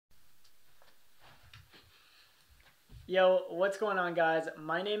Yo, what's going on, guys?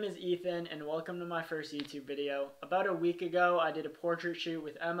 My name is Ethan and welcome to my first YouTube video. About a week ago, I did a portrait shoot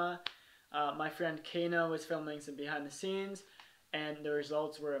with Emma. My friend Caina was filming some behind the scenes and the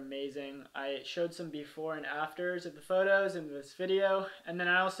results were amazing. I showed some before and afters of the photos in this video, and then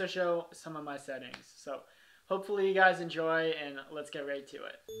I also show some of my settings. So hopefully you guys enjoy, and let's get right to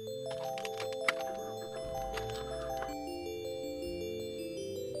it.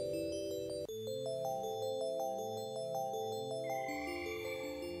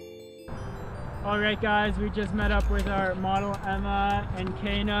 Alright guys, we just met up with our model Emma and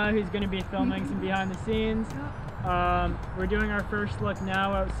Caina, who's going to be filming some behind the scenes. We're doing our first look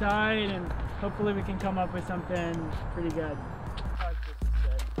now outside, and hopefully we can come up with something pretty good.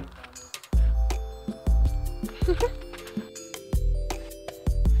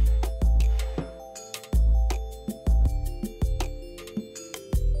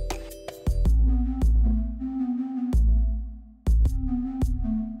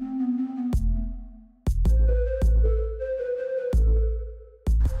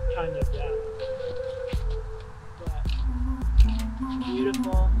 Kind of, yeah. But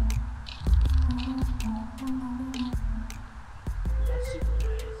beautiful. That's super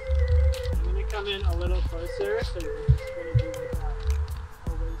nice. I'm gonna come in a little closer, so we're just gonna do like a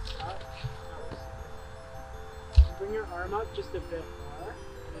waist up. Bring your arm up just a bit more,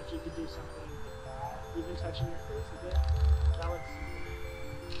 and if you could do something like that, even touching your face a bit, that looks super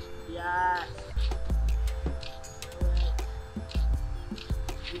nice. Yes.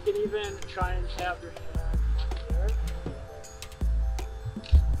 You can even try and tap your hand on here.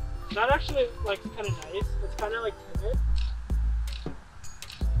 That actually like kind of nice. It's kind of like timid.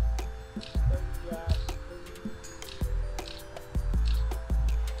 But yeah.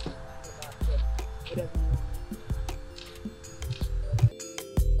 Whatever you want.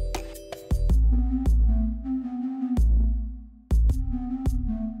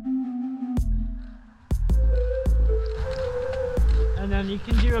 And then you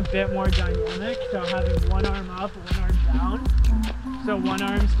can do a bit more dynamic, so having one arm up, one arm down. So one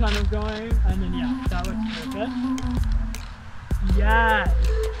arm's kind of going, and then yeah, that looks perfect. Yes!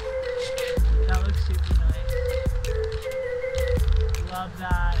 That looks super nice. Love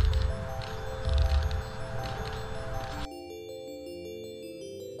that.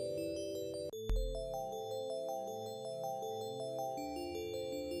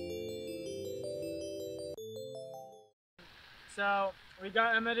 So we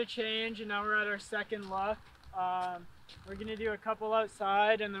got Emma to change, and now we're at our second look. We're gonna do a couple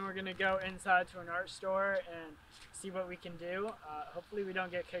outside, and then we're gonna go inside to an art store and see what we can do. Hopefully we don't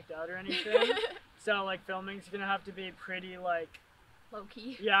get kicked out or anything. So like filming's gonna have to be pretty like low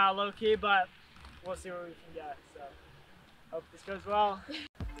key. Yeah, low key, but we'll see what we can get. So hope this goes well.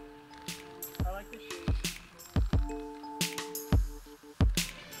 I like the shoes.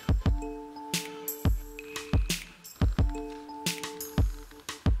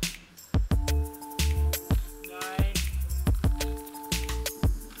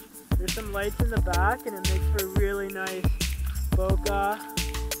 There's some lights in the back, and it makes for a really nice bokeh.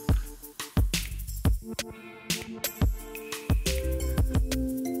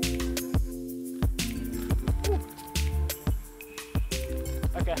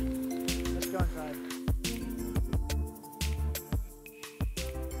 Okay, let's go inside.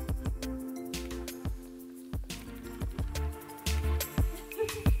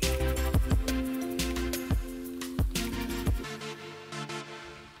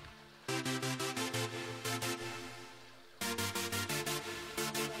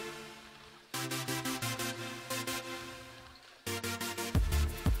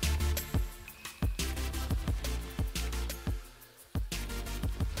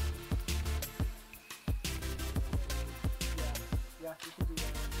 Yeah, you can do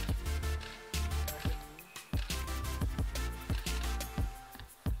that.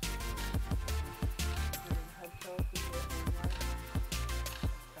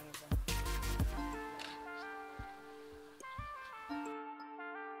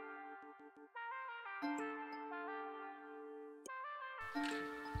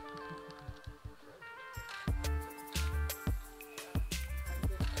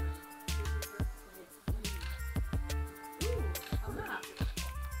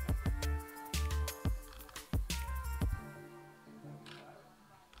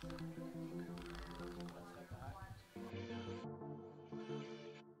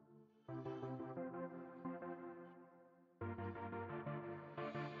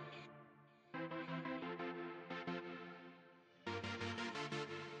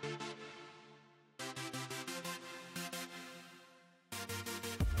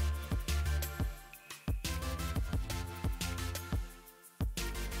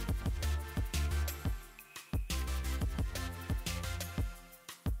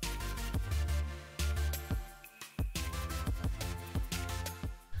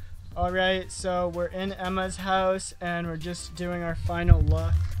 Alright, so we're in Emma's house and we're just doing our final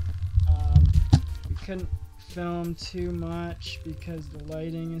look. We couldn't film too much because the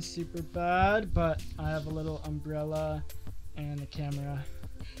lighting is super bad, but I have a little umbrella and a camera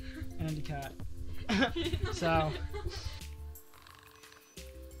and a cat. So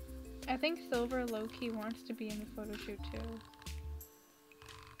I think Silver low-key wants to be in the photo shoot too.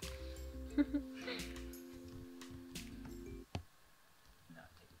 No,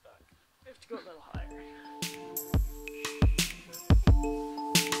 take it back. We have to go a little higher.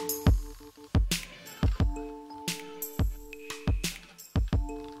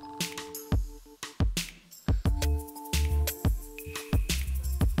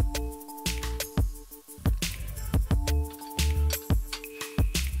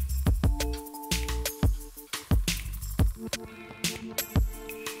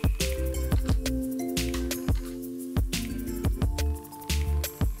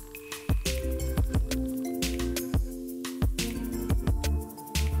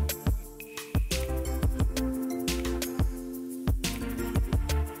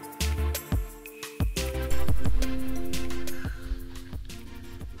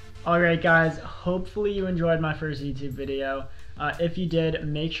 Alright guys, hopefully you enjoyed my first YouTube video. If you did,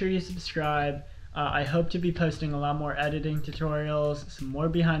 make sure you subscribe. I hope to be posting a lot more editing tutorials, some more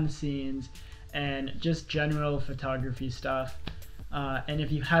behind the scenes, and just general photography stuff. And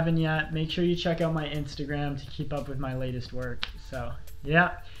if you haven't yet, make sure you check out my Instagram to keep up with my latest work. So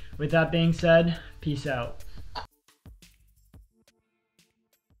yeah, with that being said, peace out.